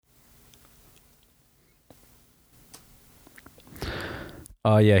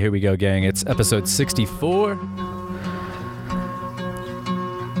Oh yeah, here we go, gang. It's episode 64.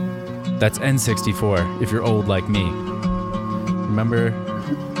 That's N64 if you're old like me. Remember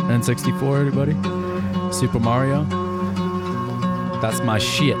N64, everybody? Super Mario? That's my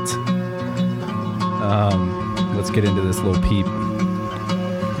shit. Let's get into this little peep.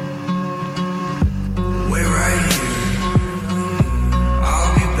 We're right here.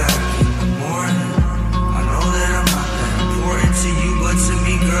 I'll be back in the morning. I know that I'm not that important to you, but to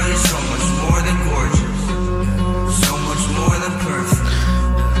me, girl, you're so much more than gorgeous. So much more than perfect.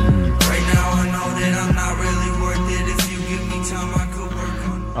 Right now, I know that I'm not really worth it. If you give me time, I could work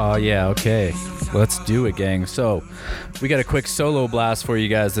on it. Oh yeah, okay. Let's do it, gang. So, we got a quick solo blast for you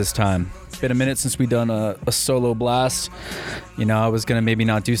guys this time. It's been a minute since we done a solo blast. You know, I was gonna maybe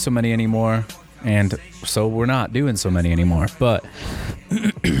not do so many anymore, and so we're not doing so many anymore. But,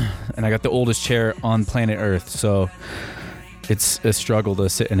 and I got the oldest chair on planet Earth, so it's a struggle to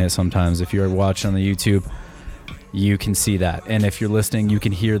sit in it sometimes. If you're watching on the YouTube, you can see that. And if you're listening, you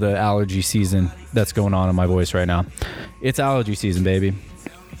can hear the allergy season that's going on in my voice right now. It's allergy season, baby.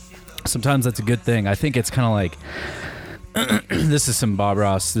 Sometimes that's a good thing. I think it's kind of like, this is some Bob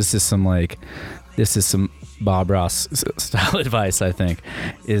Ross. This is some Bob Ross style advice, I think,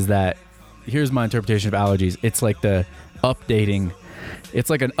 is that here's my interpretation of allergies. It's like the updating.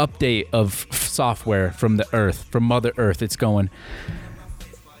 It's like an update of software from the earth, from Mother Earth. It's going,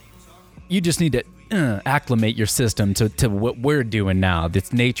 you just need to acclimate your system to what we're doing now.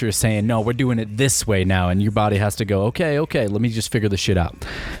 It's nature saying, no, we're doing it this way now. And your body has to go, okay, let me just figure this shit out.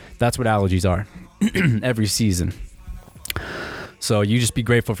 That's what allergies are every season. So you just be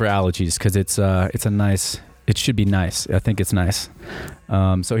grateful for allergies because it should be nice. I think it's nice.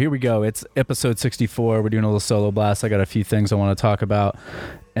 So here we go. It's episode 64. We're doing a little solo blast. I got a few things I want to talk about,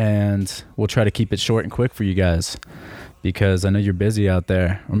 and we'll try to keep it short and quick for you guys because I know you're busy out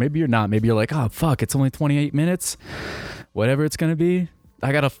there. Or maybe you're not. Maybe you're like, oh, fuck, it's only 28 minutes. Whatever it's going to be.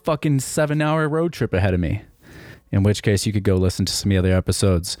 I got a fucking 7-hour road trip ahead of me. In which case, you could go listen to some of the other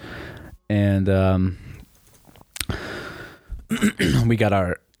episodes. And we got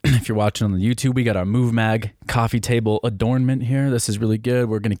our, if you're watching on the YouTube, we got our Move Mag coffee table adornment here. This is really good.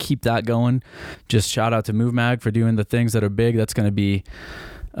 We're going to keep that going. Just shout out to Move Mag for doing the things that are big. That's going to be,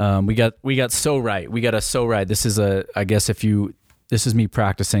 we got So Right. We got a So Right. This is this is me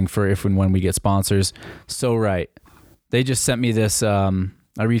practicing for if and when we get sponsors. So Right. They just sent me this,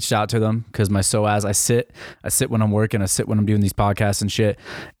 I reached out to them because my SOAS, I sit when I'm working, I sit when I'm doing these podcasts and shit.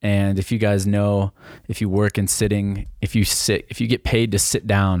 And if you guys know, if you work in sitting, if you get paid to sit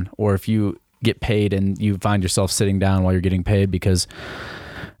down, or if you get paid and you find yourself sitting down while you're getting paid because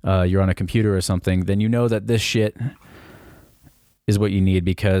you're on a computer or something, then you know that this shit is what you need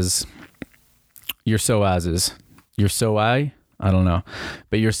because your SOAS, I don't know,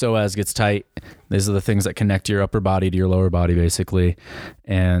 but your psoas gets tight. These are the things that connect your upper body to your lower body, basically.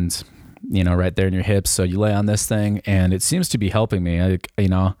 And, you know, right there in your hips. So you lay on this thing and it seems to be helping me.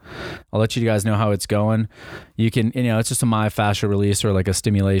 I'll let you guys know how it's going. You can, it's just a myofascial release or like a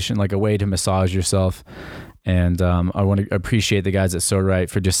stimulation, like a way to massage yourself. And I want to appreciate the guys at So Right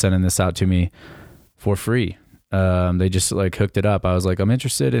for just sending this out to me for free. They just like hooked it up. I was like, I'm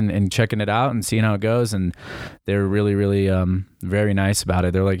interested in checking it out and seeing how it goes. And they're really, really, very nice about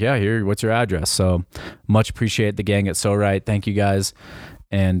it. They're like, yeah, here, what's your address? So much appreciate the gang at So Right. Thank you guys.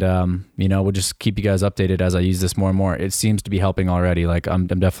 And, we'll just keep you guys updated as I use this more and more. It seems to be helping already. Like I'm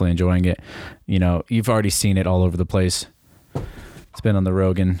definitely enjoying it. You've already seen it all over the place. It's been on the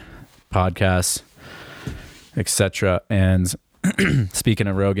Rogan podcast, etc. And speaking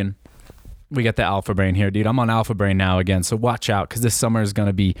of Rogan, we got the Alpha Brain here, dude. I'm on Alpha Brain now again, so watch out because this summer is going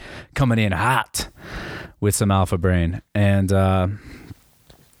to be coming in hot with some Alpha Brain. And got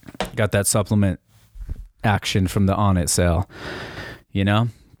that supplement action from the On It sale,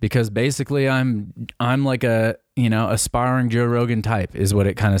 because basically I'm like a, aspiring Joe Rogan type is what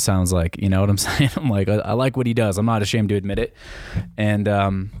it kind of sounds like. You know what I'm saying? I'm like, I like what he does. I'm not ashamed to admit it.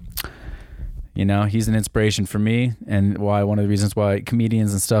 And, he's an inspiration for me, and one of the reasons why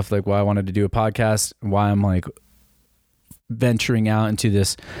comedians and stuff, like why I wanted to do a podcast, why I'm like venturing out into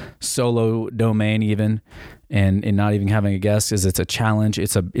this solo domain even, and not even having a guest, is it's a challenge.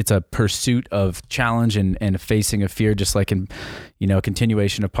 It's a pursuit of challenge and facing a fear, just like in,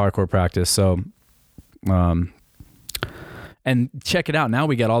 continuation of parkour practice. So, and check it out. Now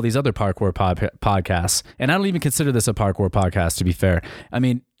we got all these other parkour podcasts, and I don't even consider this a parkour podcast, to be fair. I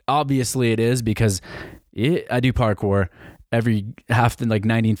mean, obviously it is because I do parkour. Every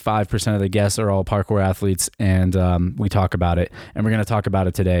 95% of the guests are all parkour athletes, and we talk about it, and we're going to talk about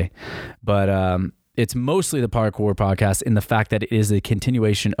it today. But it's mostly the parkour podcast in the fact that it is a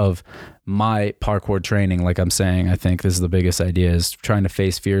continuation of my parkour training. Like I'm saying, I think this is the biggest idea, is trying to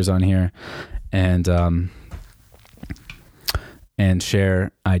face fears on here and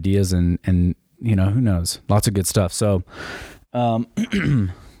share ideas and you know, who knows, lots of good stuff. So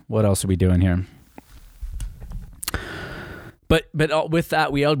what else are we doing here? But with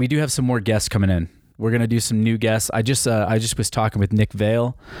that, we do have some more guests coming in. We're going to do some new guests. I just was talking with Nick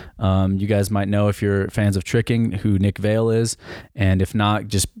Vale. You guys might know, if you're fans of tricking, who Nick Vale is. And if not,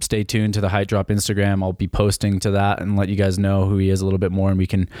 just stay tuned to the Height Drop Instagram. I'll be posting to that and let you guys know who he is a little bit more, and we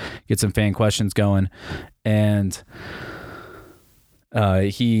can get some fan questions going. And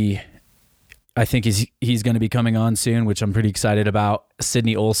I think he's going to be coming on soon, which I'm pretty excited about.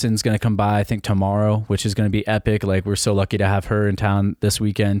 Sydney Olsen's going to come by, I think tomorrow, which is going to be epic. Like, we're so lucky to have her in town this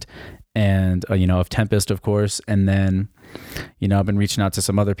weekend. And, you know, of Tempest, of course. And then, you know, I've been reaching out to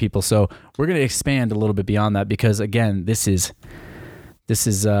some other people. So we're going to expand a little bit beyond that, because again, this is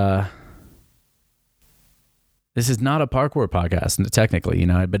not a parkour podcast technically, you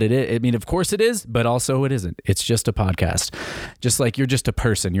know, but I mean, of course it is, but also it isn't. It's just a podcast. Just like you're just a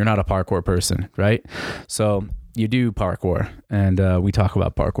person. You're not a parkour person, right? So you do parkour, and we talk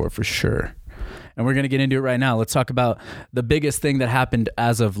about parkour for sure. And we're going to get into it right now. Let's talk about the biggest thing that happened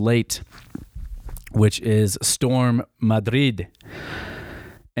as of late, which is Storm Madrid.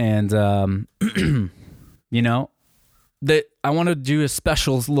 And, you know, I want to do a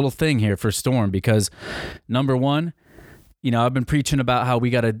special little thing here for Storm, because number one, you know, I've been preaching about how we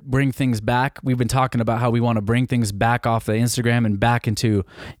got to bring things back. We've been talking about how we want to bring things back off the Instagram and back into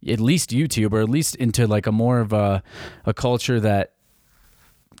at least YouTube, or at least into like a more of a culture that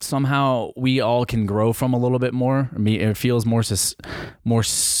somehow we all can grow from a little bit more. I mean, it feels more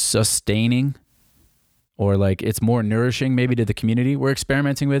sustaining, or like it's more nourishing maybe to the community. We're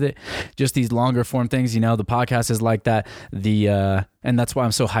experimenting with it. Just these longer form things, you know, the podcast is like that. And that's why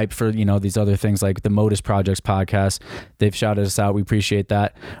I'm so hyped for, you know, these other things like the Modus Projects podcast. They've shouted us out. We appreciate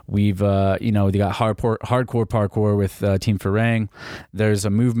that. We've, you know, they got hardcore parkour with Team Farang. There's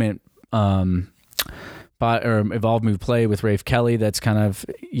a movement, or Evolve Move Play with Rafe Kelly. That's kind of,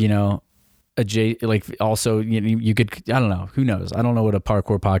 you know, like also, you could, I don't know, who knows? I don't know what a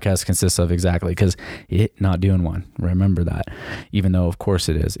parkour podcast consists of exactly, because it not doing one. Remember that. Even though of course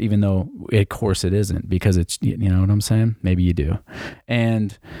it is, even though of course it isn't, because it's, you know what I'm saying? Maybe you do.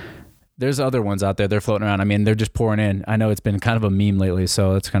 And there's other ones out there. They're floating around. I mean, they're just pouring in. I know it's been kind of a meme lately,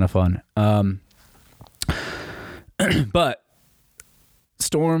 so it's kind of fun. But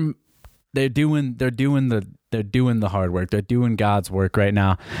Storm, they're doing the hard work. They're doing God's work right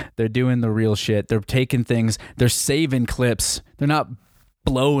now. They're doing the real shit. They're taking things. They're saving clips. They're not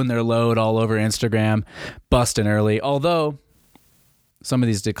blowing their load all over Instagram, busting early. Although some of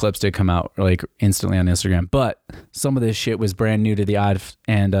these clips did come out like instantly on Instagram, but some of this shit was brand new to the eye,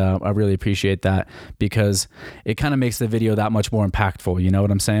 and I really appreciate that, because it kind of makes the video that much more impactful. You know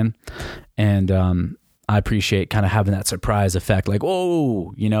what I'm saying? And I appreciate kind of having that surprise effect, like,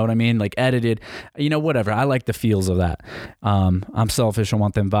 whoa, you know what I mean? Like edited, you know, whatever. I like the feels of that. I'm selfish. I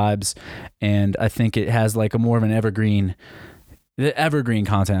want them vibes. And I think it has like a more of an evergreen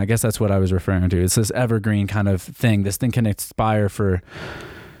content. I guess that's what I was referring to. It's this evergreen kind of thing. This thing can expire for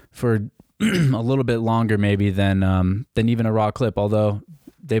a little bit longer maybe than even a raw clip, although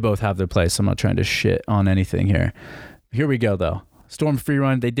they both have their place. I'm not trying to shit on anything here. Here we go though. Storm Free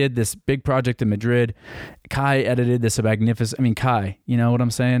Run, they did this big project in Madrid. Kai edited this magnificent, I mean, Kai, you know what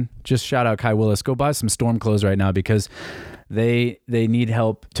I'm saying? Just shout out Kai Willis. Go buy some Storm clothes right now, because they need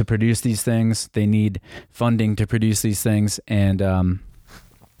help to produce these things. They need funding to produce these things. And you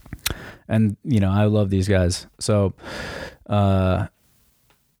know, I love these guys. So,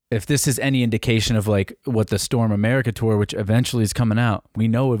 if this is any indication of like what the Storm America tour, which eventually is coming out, we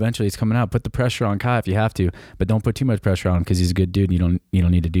know eventually it's coming out. Put the pressure on Kai if you have to, but don't put too much pressure on him, because he's a good dude. And you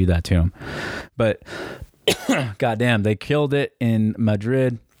don't need to do that to him. But goddamn, they killed it in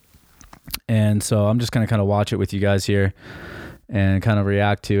Madrid, and so I'm just gonna kind of watch it with you guys here and kind of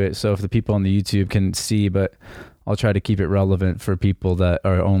react to it. So if the people on the YouTube can see, but I'll try to keep it relevant for people that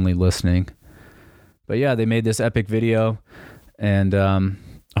are only listening. But yeah, they made this epic video, and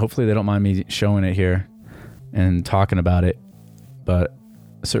hopefully they don't mind me showing it here and talking about it, but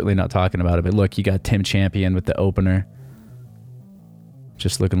certainly not talking about it. But look, you got Tim Champion with the opener,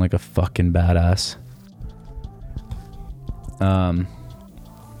 just looking like a fucking badass.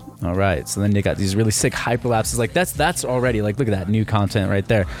 All right, so then they got these really sick hyperlapses. Like that's already like, look at that new content right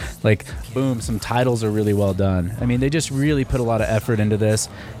there. Like boom, some titles are really well done. I mean, they just really put a lot of effort into this.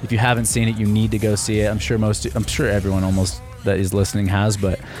 If you haven't seen it, you need to go see it. I'm sure everyone almost that is listening has,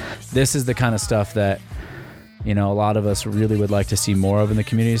 but this is the kind of stuff that, you know, a lot of us really would like to see more of in the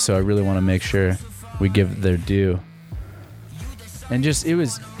community. So I really want to make sure we give their due. And it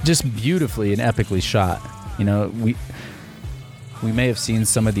was just beautifully and epically shot. You know, we may have seen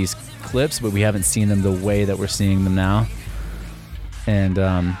some of these clips, but we haven't seen them the way that we're seeing them now. And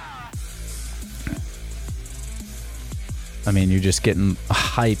I mean, you're just getting a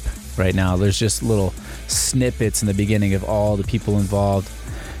hype right now. There's just little snippets in the beginning of all the people involved.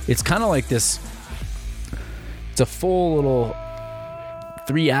 It's kind of like this. It's a full little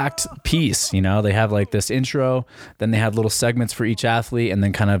 3-act piece, you know. They have like this intro, then they have little segments for each athlete, and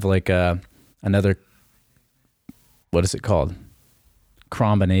then kind of like another, what is it called?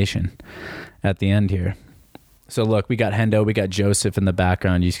 Combination at the end here. So look, we got Hendo, we got Joseph in the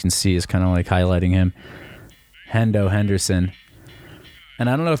background. You can see is kind of like highlighting him. Hendo Henderson. And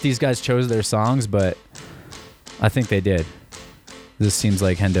I don't know if these guys chose their songs, but I think they did. This seems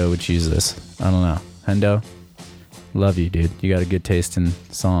like Hendo would choose this. I don't know. Hendo, love you, dude. You got a good taste in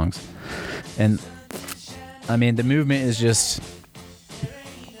songs. And I mean, the movement is just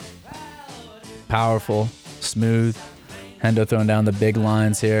powerful, smooth. Hendo throwing down the big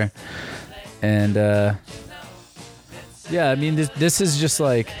lines here. And yeah, I mean, this is just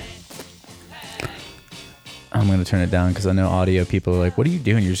like, I'm going to turn it down because I know audio people are like, what are you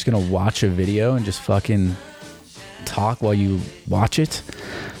doing? You're just going to watch a video and just fucking talk while you watch it?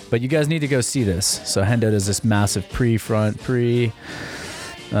 But you guys need to go see this. So Hendo does this massive front pre.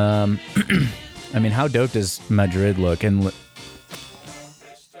 I mean, how dope does Madrid look? And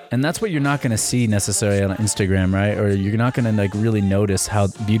that's what you're not going to see necessarily on Instagram, right? Or you're not going to like really notice how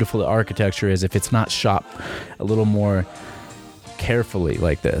beautiful the architecture is if it's not shot a little more carefully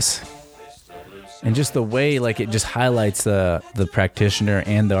like this. And just the way like it just highlights the practitioner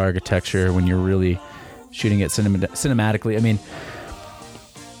and the architecture when you're really shooting it cinematically. I mean,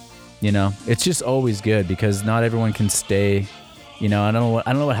 you know, it's just always good because not everyone can stay. You know, I don't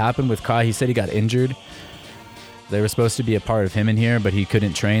know what happened with Kai. He said he got injured. They were supposed to be a part of him in here, but he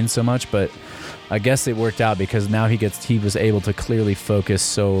couldn't train so much. But I guess it worked out because now he was able to clearly focus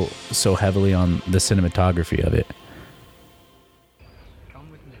so heavily on the cinematography of it.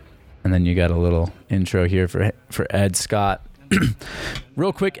 And then you got a little intro here for Ed Scott.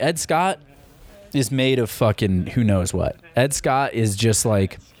 Real quick, Ed Scott is made of fucking who knows what. Ed Scott is just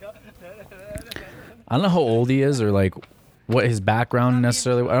like, I don't know how old he is or like what his background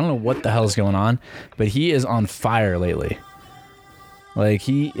necessarily. I don't know what the hell is going on, but he is on fire lately. Like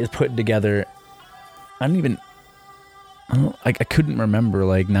he is putting together. I couldn't remember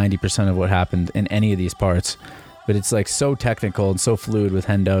like 90% of what happened in any of these parts, but it's like so technical and so fluid with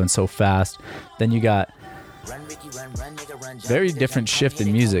Hendo and so fast. Then you got very different shift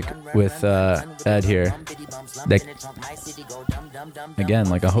in music with Ed here. Like, again,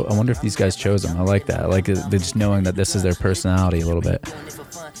 like I wonder if these guys chose them. I like that. I like they're just knowing that this is their personality a little bit.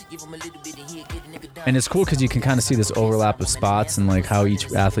 And it's cool because you can kind of see this overlap of spots and like how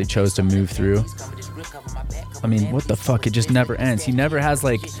each athlete chose to move through. I mean, what the fuck? It just never ends. He never has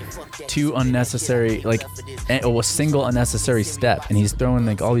like two unnecessary, like a single unnecessary step, and he's throwing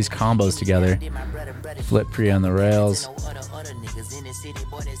like all these combos together. Flip pre on the rails.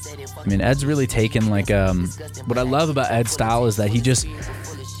 I mean, Ed's really taken like what I love about Ed's style is that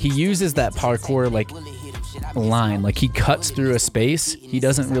he uses that parkour like line, like he cuts through a space. He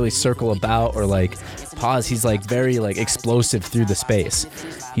doesn't really circle about or like pause. He's like very like explosive through the space.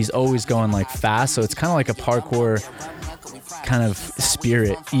 He's always going like fast, so it's kind of like a parkour kind of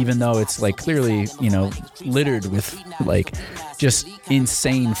spirit, even though it's like clearly, you know, littered with like just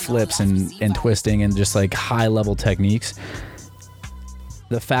insane flips and twisting and just like high level techniques.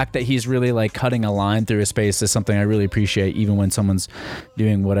 The fact that he's really like cutting a line through a space is something I really appreciate, even when someone's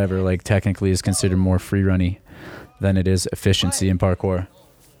doing whatever like technically is considered more free runny than it is efficiency in parkour.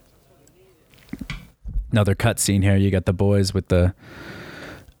 Another cut scene here. You got the boys with the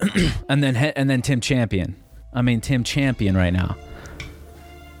and then Tim Champion. I mean, Tim Champion right now.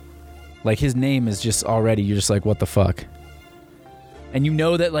 Like his name is just already, you're just like, what the fuck? And you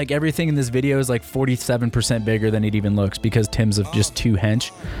know that like everything in this video is like 47% bigger than it even looks because Tim's of just too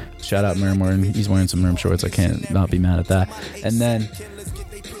hench. Shout out Merm, he's wearing some Merm shorts. I can't not be mad at that. And then,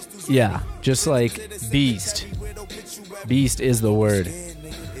 yeah, just like beast. Beast is the word.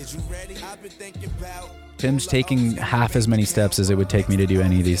 Tim's taking half as many steps as it would take me to do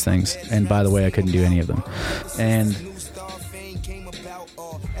any of these things. And by the way, I couldn't do any of them. And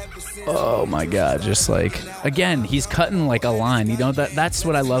oh my God, just like, again, he's cutting like a line. You know, that's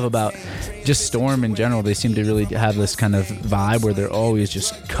what I love about just Storm in general. They seem to really have this kind of vibe where they're always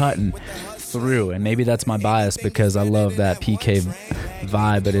just cutting through. And maybe that's my bias because I love that PK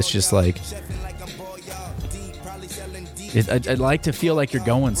vibe, but it's just like, I'd like to feel like you're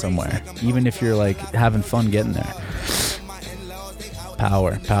going somewhere, even if you're like having fun getting there.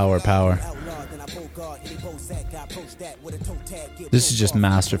 Power. This is just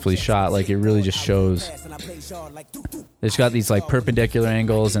masterfully shot. Like, it really just shows. It's got these like perpendicular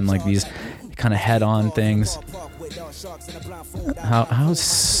angles and like these kind of head-on things. How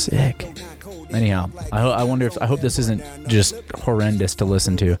sick. Anyhow, I hope this isn't just horrendous to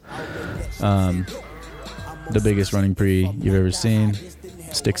listen to. The biggest running pre you've ever seen.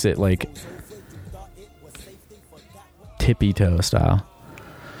 Sticks it like tippy toe style.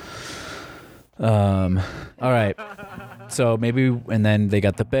 All right. So maybe, and then they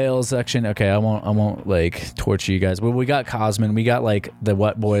got the Bales section. Okay, I won't like torture you guys. Well, we got Cosman. We got like the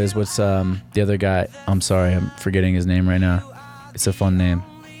What Boys. What's the other guy? I'm sorry, I'm forgetting his name right now. It's a fun name.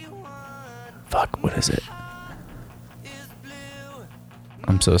 Fuck, what is it?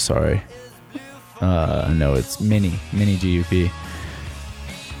 I'm so sorry. No, it's Mini GUP.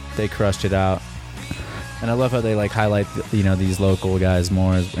 They crushed it out. And I love how they like highlight, these local guys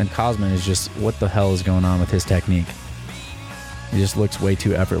more. And Cosman is just, what the hell is going on with his technique? He just looks way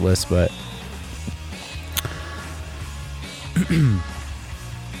too effortless, but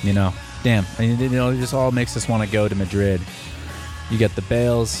damn. It just all makes us want to go to Madrid. You get the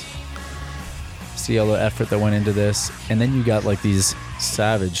Bales. See all the effort that went into this. And then you got like these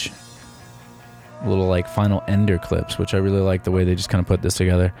savage little like final ender clips, which I really like the way they just kind of put this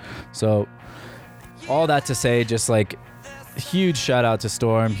together. So all that to say, just like huge shout out to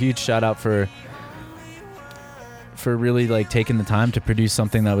Storm, huge shout out for really like taking the time to produce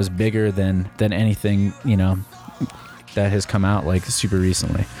something that was bigger than anything that has come out like super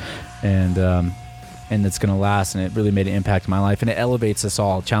recently, and it's gonna last, and it really made an impact in my life, and it elevates us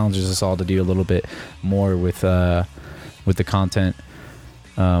all, challenges us all to do a little bit more with the content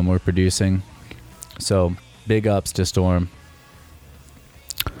we're producing. So big ups to Storm.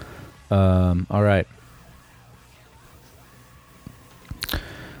 All right.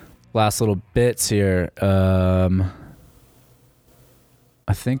 Last little bits here. I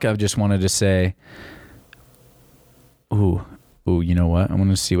think I just wanted to say, you know what? I want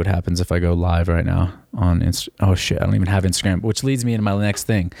to see what happens if I go live right now on Insta. Oh shit, I don't even have Instagram, which leads me into my next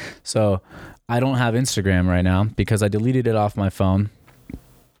thing. So I don't have Instagram right now because I deleted it off my phone,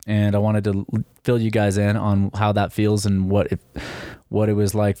 and I wanted to fill you guys in on how that feels and what it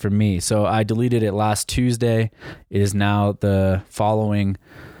was like for me. So I deleted it last Tuesday. It is now the following,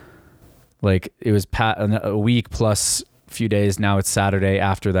 like it was a week plus a few days. Now it's Saturday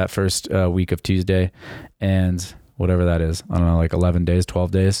after that first week of Tuesday, and whatever that is, I don't know, like 11 days,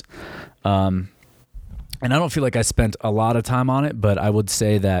 12 days. And I don't feel like I spent a lot of time on it, but I would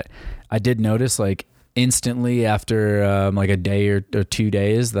say that I did notice like instantly after like a day or 2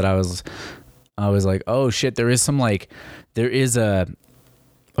 days that I was like, oh shit,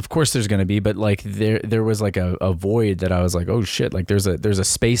 of course there's going to be, but like there was like a void that I was like, oh shit, like there's a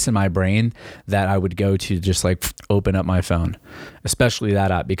space in my brain that I would go to just like open up my phone, especially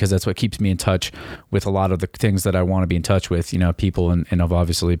that app, because that's what keeps me in touch with a lot of the things that I want to be in touch with, people and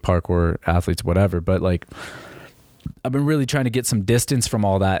obviously parkour athletes, whatever. But like, I've been really trying to get some distance from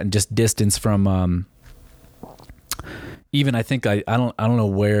all that, and just distance from, even I think I don't know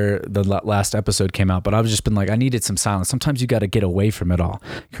where the last episode came out, but I've just been like, I needed some silence. Sometimes you got to get away from it all,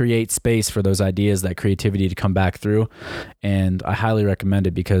 create space for those ideas, that creativity to come back through. And I highly recommend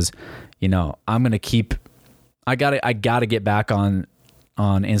it because, I'm going to I got to get back on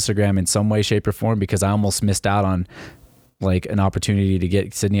Instagram in some way, shape or form, because I almost missed out on like an opportunity to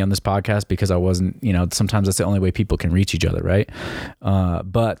get Sydney on this podcast because I wasn't, sometimes that's the only way people can reach each other. Right.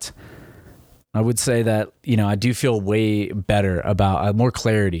 But I would say that, I do feel way better about more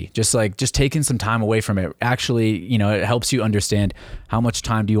clarity, just taking some time away from it. Actually, it helps you understand how much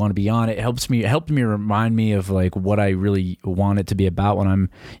time do you want to be on it. It helped me remind me of like what I really want it to be about when I'm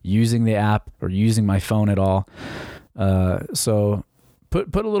using the app or using my phone at all. So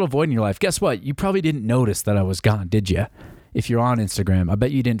put a little void in your life. Guess what? You probably didn't notice that I was gone, did you? If you're on Instagram, I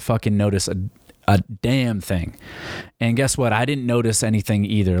bet you didn't fucking notice a damn thing. And guess what? I didn't notice anything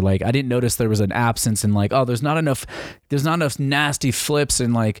either. Like, I didn't notice there was an absence and like, oh, there's not enough nasty flips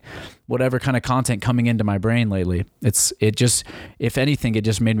and like whatever kind of content coming into my brain lately. If anything, it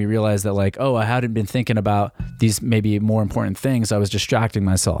just made me realize that like, oh, I hadn't been thinking about these maybe more important things. I was distracting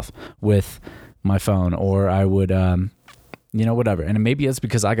myself with my phone, or I would, whatever. And maybe it's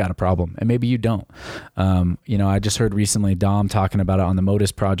because I got a problem and maybe you don't. I just heard recently Dom talking about it on the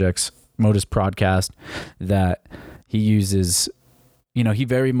Modus podcast, that he uses he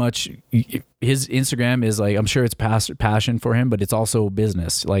very much, his Instagram is like, I'm sure it's passion for him, but it's also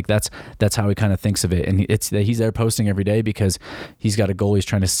business. Like that's how he kind of thinks of it. And it's that he's there posting every day because he's got a goal. He's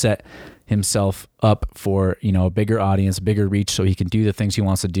trying to set himself up for, a bigger audience, bigger reach, so he can do the things he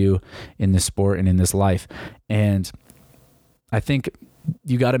wants to do in this sport and in this life. And I think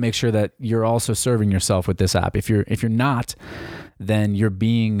you got to make sure that you're also serving yourself with this app. If you're not, then you're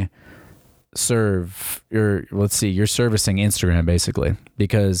being you're servicing Instagram basically,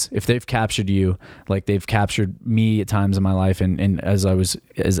 because if they've captured you like they've captured me at times in my life, and as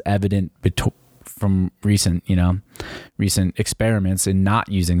evident from recent experiments in not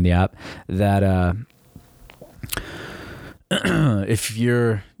using the app, that if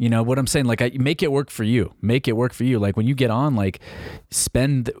you're, what I'm saying, like make it work for you. Like when you get on, like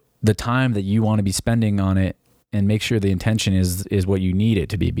spend the time that you want to be spending on it, and make sure the intention is what you need it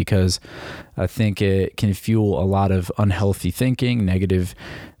to be, because I think it can fuel a lot of unhealthy thinking, negative,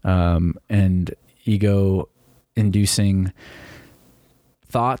 and ego-inducing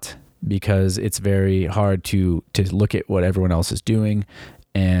thought, because it's very hard to look at what everyone else is doing,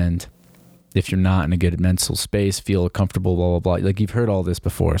 and if you're not in a good mental space, feel comfortable, blah, blah, blah. Like you've heard all this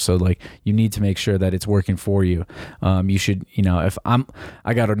before. So like you need to make sure that it's working for you. You should,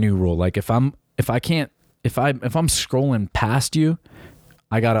 I got a new rule. Like if I'm scrolling past you,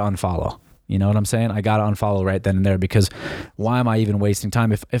 I got to unfollow. You know what I'm saying? I got to unfollow right then and there, because why am I even wasting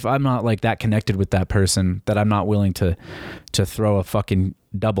time? If I'm not like that connected with that person, that I'm not willing to throw a fucking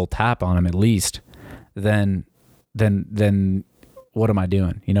double tap on him at least, then what am I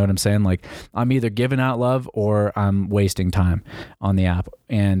doing? You know what I'm saying? Like I'm either giving out love or I'm wasting time on the app,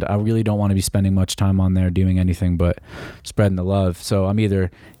 and I really don't want to be spending much time on there doing anything but spreading the love. So I'm either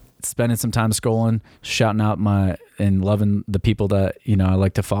spending some time scrolling, shouting out and loving the people that, I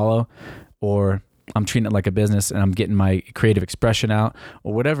like to follow, or I'm treating it like a business and I'm getting my creative expression out,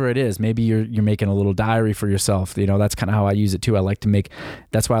 or whatever it is. Maybe you're making a little diary for yourself. That's kind of how I use it too.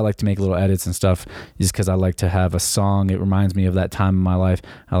 That's why I like to make little edits and stuff, is because I like to have a song. It reminds me of that time in my life.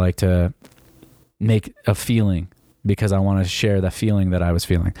 I like to make a feeling, because I want to share the feeling that I was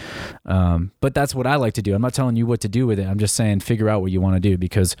feeling. But that's what I like to do. I'm not telling you what to do with it. I'm just saying figure out what you want to do,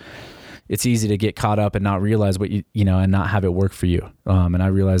 because it's easy to get caught up and not realize what and not have it work for you. And I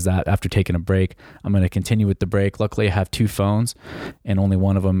realized that after taking a break. I'm going to continue with the break. Luckily, I have 2 phones, and only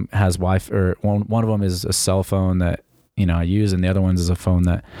one of them has Wi-Fi, or one of them is a cell phone that I use, and the other one is a phone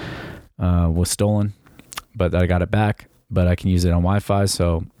that was stolen, but I got it back. But I can use it on Wi-Fi,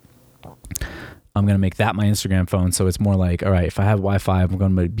 so I'm going to make that my Instagram phone. So it's more like, all right, if I have Wi-Fi, I'm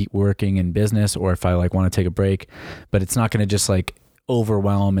going to be working in business, or if I like want to take a break, but it's not going to just like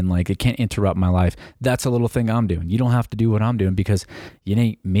overwhelm and like it can't interrupt my life. That's a little thing I'm doing. You don't have to do what I'm doing, because it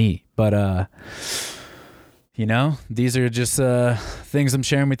ain't me. But these are just things I'm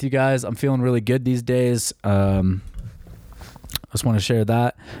sharing with you guys. I'm feeling really good these days. I just want to share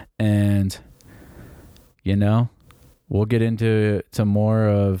that, and we'll get into more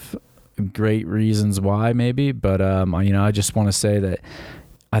of great reasons why, maybe. But I just want to say that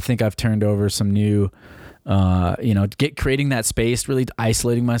I think I've turned over some new creating that space, really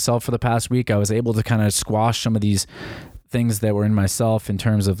isolating myself for the past week. I was able to kind of squash some of these things that were in myself, in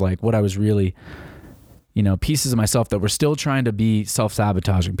terms of like what I was really, pieces of myself that were still trying to be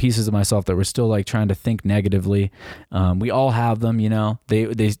self-sabotaging, pieces of myself that were still like trying to think negatively. We all have them,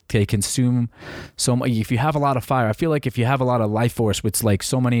 they consume so much. If you have a lot of fire, I feel like if you have a lot of life force, which like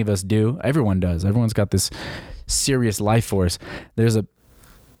so many of us do, everyone does, everyone's got this serious life force.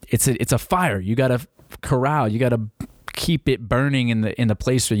 It's a fire. You got to corral, you got to keep it burning in the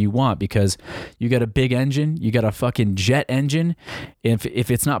place that you want, because you got a big engine, you got a fucking jet engine. If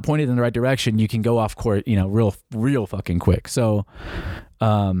it's not pointed in the right direction, you can go off course, real fucking quick. So,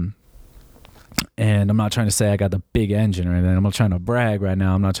 and I'm not trying to say I got the big engine or anything. I'm not trying to brag right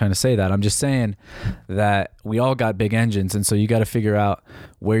now. I'm not trying to say that. I'm just saying that we all got big engines, and so you got to figure out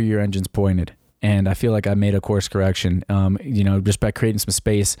where your engine's pointed. And I feel like I made a course correction, just by creating some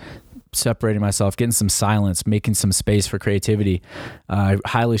space, separating myself, getting some silence, making some space for creativity. I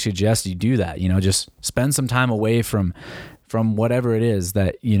highly suggest you do that. Just spend some time away from whatever it is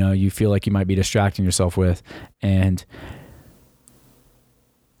that, you feel like you might be distracting yourself with. And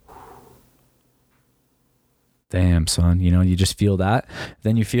damn, son, you just feel that.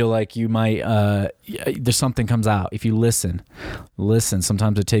 Then you feel like you might, there's something comes out. If you listen,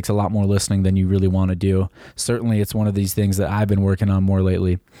 sometimes it takes a lot more listening than you really want to do. Certainly it's one of these things that I've been working on more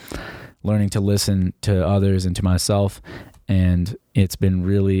lately, learning to listen to others and to myself. And it's been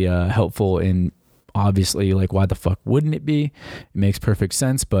really helpful in obviously, like, why the fuck wouldn't it be? It makes perfect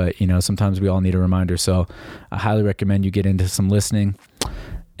sense, but you know, sometimes we all need a reminder. So I highly recommend you get into some listening.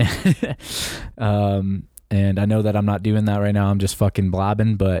 And I know that I'm not doing that right now. I'm just fucking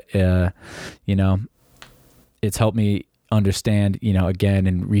blabbing, but you know, it's helped me understand, you know, again,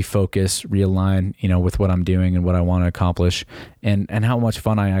 and refocus, realign, you know, with what I'm doing and what I want to accomplish, and how much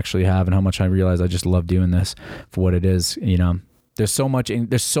fun I actually have, and how much I realize I just love doing this for what it is. You know, there's so much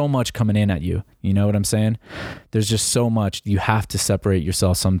coming in at you. You know what I'm saying? There's just so much. You have to separate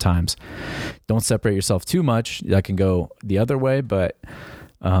yourself sometimes. Don't separate yourself too much. That can go the other way, but,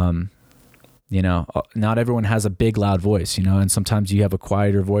 you know, not everyone has a big, loud voice, you know, and sometimes you have a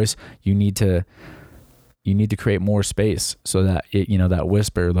quieter voice. You need to create more space so that it, you know, that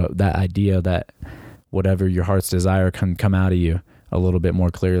whisper, that idea, that whatever your heart's desire can come out of you a little bit more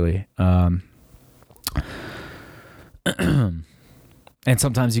clearly. And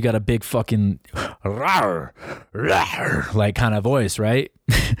sometimes you got a big fucking rawr, rawr, like kind of voice, right?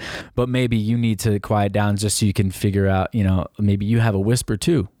 But maybe you need to quiet down just so you can figure out, you know, maybe you have a whisper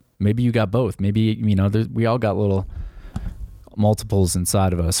too. Maybe you got both. Maybe, you know, we all got little multiples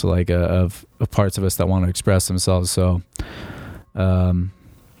inside of us, like of parts of us that want to express themselves. So, all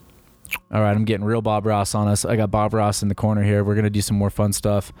right, I'm getting real Bob Ross on us. I got Bob Ross in the corner here. We're going to do some more fun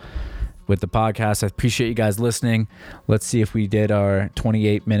stuff with the podcast. I appreciate you guys listening. Let's see if we did our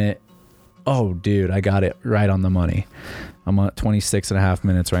 28-minute. Oh, dude, I got it right on the money. I'm at 26 and a half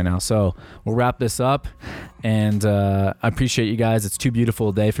minutes right now. So we'll wrap this up. And I appreciate you guys. It's too beautiful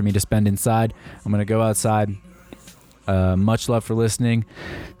a day for me to spend inside. I'm going to go outside. Much love for listening.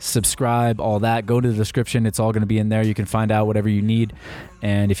 Subscribe, all that. Go to the description. It's all going to be in there. You can find out whatever you need.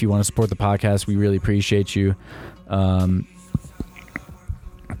 And if you want to support the podcast, we really appreciate you.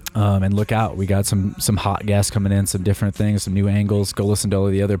 And look out. We got some hot guests coming in, some different things, some new angles. Go listen to all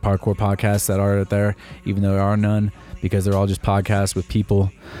of the other parkour podcasts that are out there, even though there are none, because they're all just podcasts with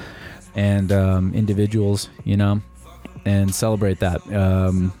people and individuals, you know, and celebrate that.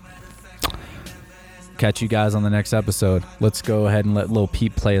 Catch you guys on the next episode. Let's go ahead and let Lil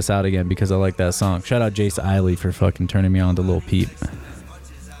Peep play us out again because I like that song. Shout out Jace Eiley for fucking turning me on to Lil Peep.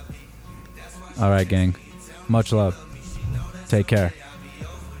 All right, gang. Much love. Take care.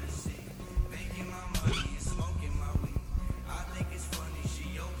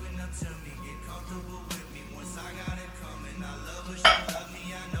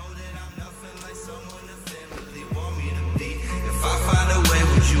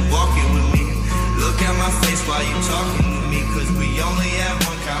 While you talking to me, cause we only have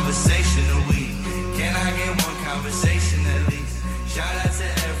one conversation a week. Can I get one conversation at least? Shout out